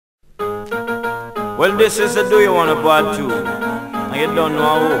Well, this is the Do You Wanna Part 2. And you don't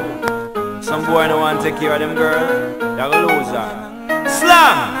know who. Some boy no want to take care of them girl. They're a loser.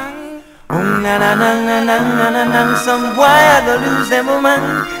 Slang! Na na na na na na na na. Some boy I go lose them woman.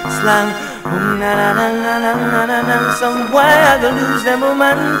 Slang. Na na na na na na na na. Some boy I go lose them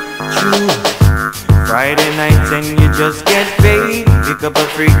woman. True. Friday night and you just get paid. Pick up a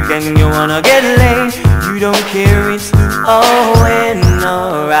freak and you wanna get laid. You don't care, it's too and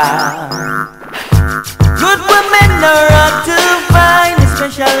around. Good women are hard to find,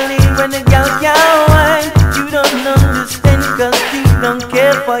 especially when the girl can't whine. You don't understand cause you don't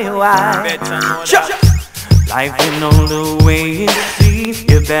care for your wife. Life ain't all the way it seems.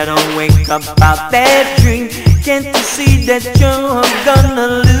 You better wake up out that dream. Can't you see that you're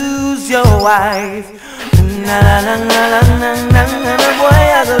gonna lose your wife? Na na na na na na na na. Boy,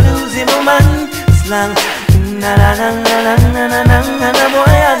 I go lose him, woman. Slang. Na na na na na na na na na. Boy,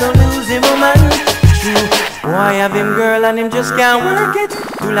 I go lose him, woman. True. Boy, have him girl and him just can't work it.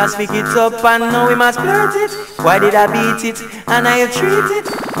 You last pick it up and now he must flirt it. Why did I beat it and I treat it?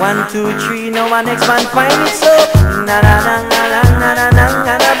 1, 2, 3, now my next man find it so. Na na na na na na na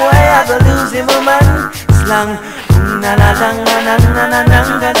na na. Boy, I go lose him, woman. Slang. Na na na na na na na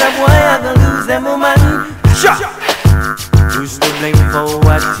na na. Boy, I go lose him, woman. Who's to blame for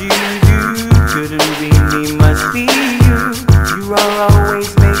what you do? Couldn't be me, must be you. You are always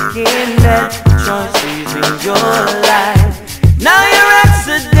making bad choices in your life. Now you're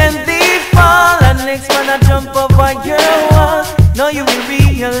accidentally fall, and next man I jump over your wall. Now you will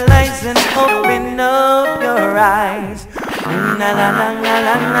realize and open up your eyes. Na na na na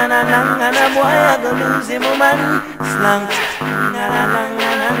na na na na na. Boy, I go lose him, woman. Slang. Na na na na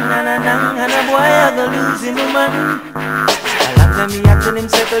na na na na. Boy, I go lose him, woman. I like them, me tell him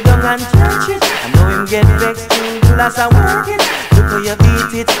settle down and church it. I know him get vexed too, last I work it. Look how you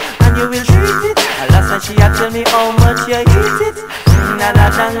beat it, and you will treat it. And last night she tell me how much you eat it. Na na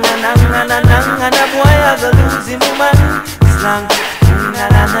na na na na na na na. Boy, I go lose him, woman. Slang. Na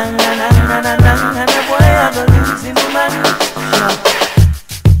na na na na na na na. Boy, I go lose him, woman.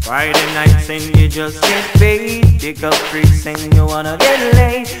 Friday nights and you just get paid. Pick up freaks and you wanna get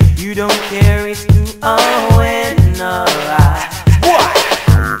laid. You don't care, it's too and alright.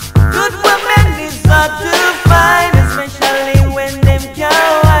 Good women is hard to find, especially when them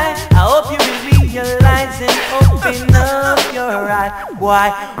can't whine. I hope you will realize and open up your eyes. Why?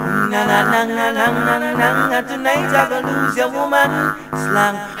 Na na na na na na na na. Tonight I go lose your woman.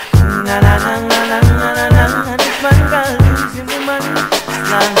 Slang. Na na na na na na na na. This man gonna lose your woman.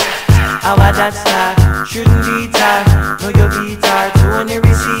 Slang. How that star shouldn't beat her. No, you beat her to only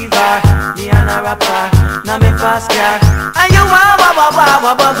receiver. Me and a rapper, now me fast car. And you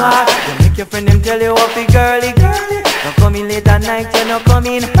you make your friend them tell you what the girly. Don't come in late at night, you don't come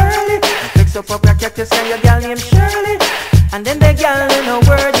in early. You fix up your cactus and your girl named Shirley. And then the girl in a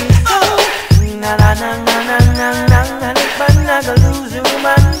word is so. Na na na na na na na. And this man I go lose a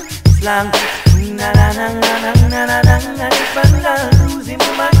woman. Slang. Na na na na na na na na. And this man I lose a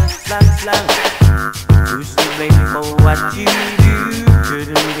woman. Slang, slang. Who's to blame for what you do?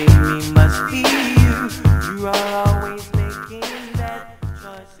 Couldn't be me, must be you. You are all